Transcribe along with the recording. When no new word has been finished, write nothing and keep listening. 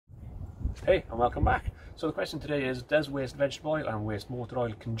Hey, and welcome back. So the question today is, does waste vegetable oil and waste motor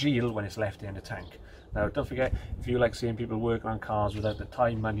oil congeal when it's left in a tank? Now don't forget, if you like seeing people work on cars without the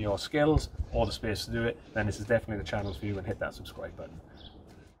time, money or skills, or the space to do it, then this is definitely the channel for you, and hit that subscribe button.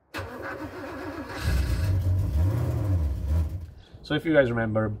 So if you guys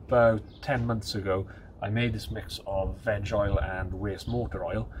remember, about 10 months ago I made this mix of veg oil and waste motor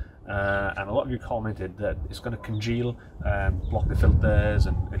oil, and a lot of you commented that it's going to congeal and block the filters,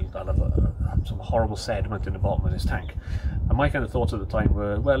 and it'll have some horrible sediment in the bottom of this tank. And my kind of thoughts at the time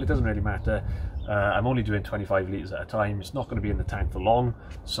were, well, it doesn't really matter, I'm only doing 25 litres at a time, it's not going to be in the tank for long,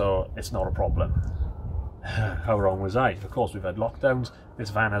 so it's not a problem. How wrong was I? Of course, we've had lockdowns, this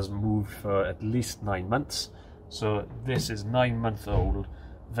van hasn't moved for at least 9 months, so this is 9-month-old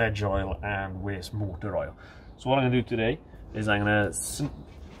veg oil and waste motor oil. So what I'm going to do today is I'm going to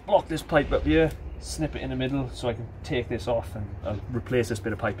block this pipe up here, snip it in the middle so I can take this off, and I'll replace this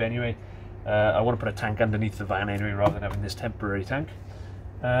bit of pipe anyway. I want to put a tank underneath the van anyway rather than having this temporary tank,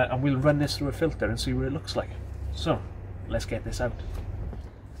 and we'll run this through a filter and see what it looks like. So let's get this out.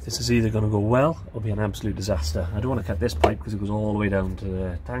 This is either going to go well or be an absolute disaster. I don't want to cut this pipe because it goes all the way down to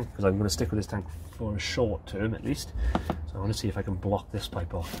the tank, because I'm going to stick with this tank for a short term at least. So I want to see if I can block this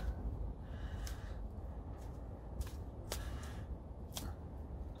pipe off.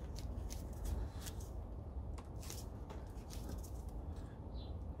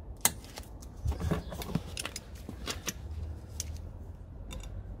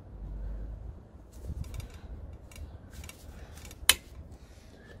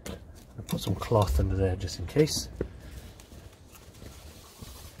 Put some cloth under there just in case.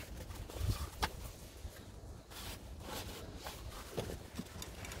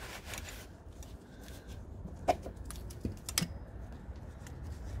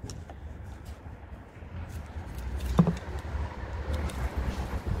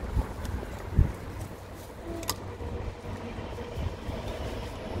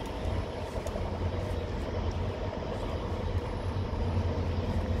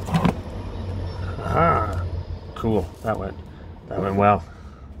 Ah, cool. That went well.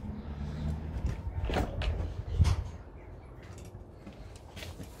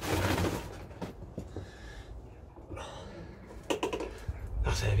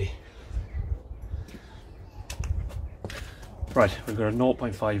 That's heavy. Right, we've got a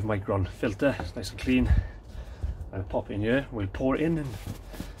 0.5 micron filter. It's nice and clean. I'll pop it in here. We'll pour it in and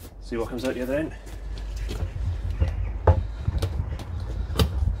see what comes out the other end.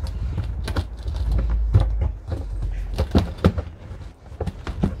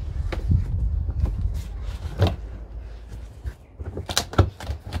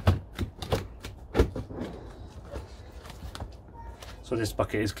 So this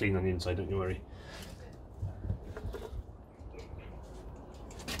bucket is clean on the inside, don't you worry.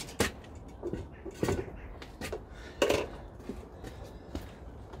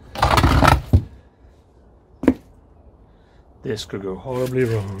 This could go horribly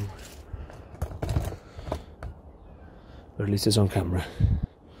wrong. Or at least it's on camera.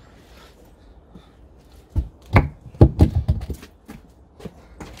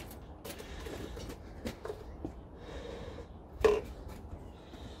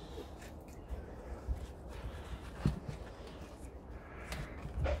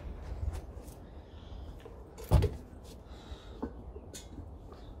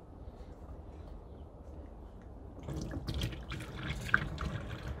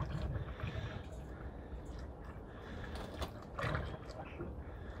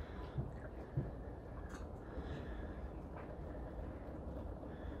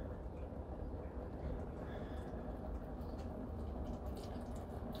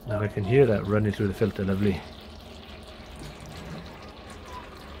 Now I can hear that running through the filter, lovely.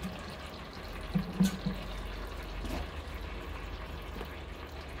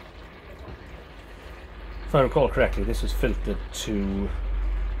 If I recall correctly, this was filtered to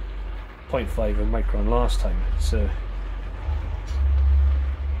 0.5 micron last time, so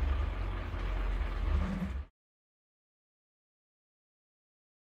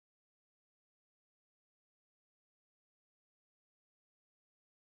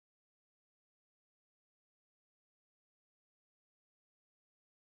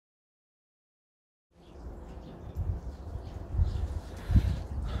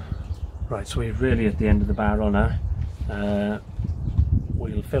right, so we're really at the end of the barrel now.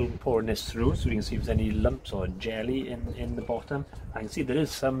 We'll film pouring this through so we can see if there's any lumps or jelly in the bottom. I can see there is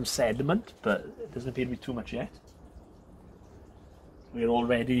some sediment, but it doesn't appear to be too much yet. We're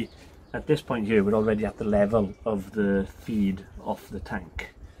already, at this point here, we're already at the level of the feed off the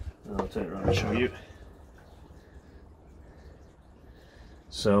tank. I'll turn it around and show you.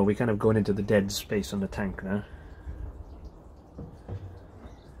 So we're kind of going into the dead space on the tank now.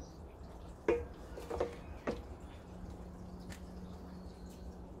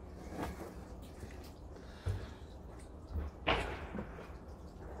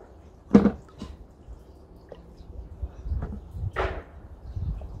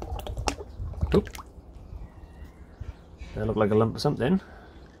 Oop. That looked like a lump of something.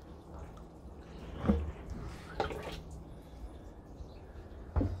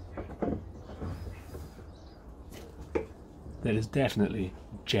 There is definitely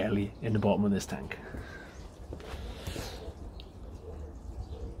jelly in the bottom of this tank.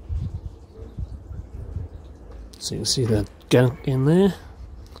 So you can see that gunk in there.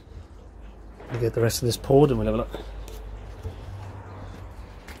 We'll get the rest of this poured and we'll have a look.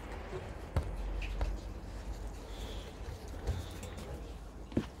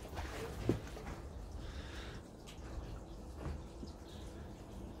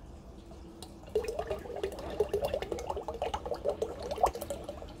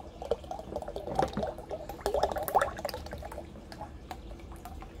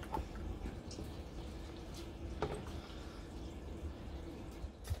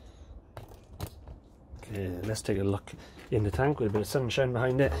 Okay, let's take a look in the tank with a bit of sunshine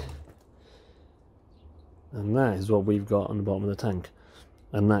behind it. And that is what we've got on the bottom of the tank.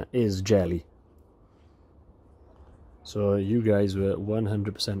 And that is jelly. So you guys were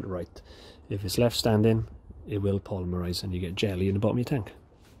 100% right. If it's left standing, it will polymerize and you get jelly in the bottom of your tank.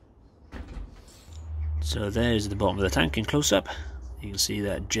 So there's the bottom of the tank in close up. You can see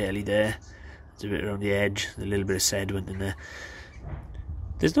that jelly there. There's a bit around the edge, a little bit of sediment in there.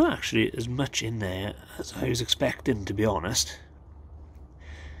 There's not actually as much in there as I was expecting, to be honest.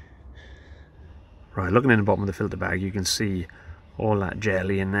 Right, looking in the bottom of the filter bag, you can see all that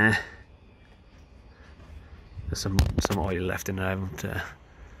jelly in there. There's some oil left in there. I haven't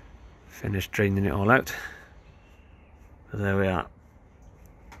finished draining it all out. But there we are.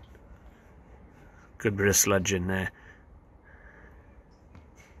 Good bit of sludge in there.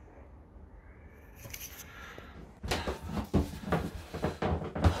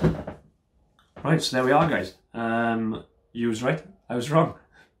 Right, so there we are, guys. You was right, I was wrong.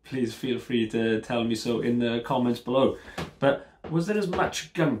 Please feel free to tell me so in the comments below. But was there as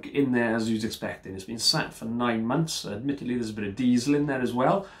much gunk in there as you was expecting? It's been sat for 9 months. Admittedly, there's a bit of diesel in there as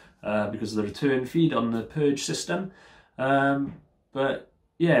well, because of the return feed on the purge system. But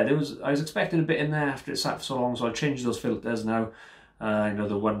yeah, I was expecting a bit in there after it sat for so long, so I changed those filters now. You know,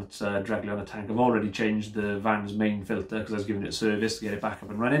 the one that's directly on the tank, I've already changed the van's main filter because I was giving it a service to get it back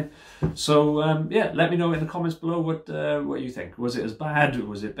up and running. So yeah, let me know in the comments below what you think. Was it as bad?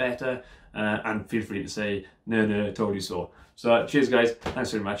 Was it better? And feel free to say, no, told you so. So cheers guys,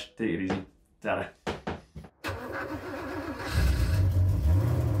 thanks very much, take it easy, ta-ra.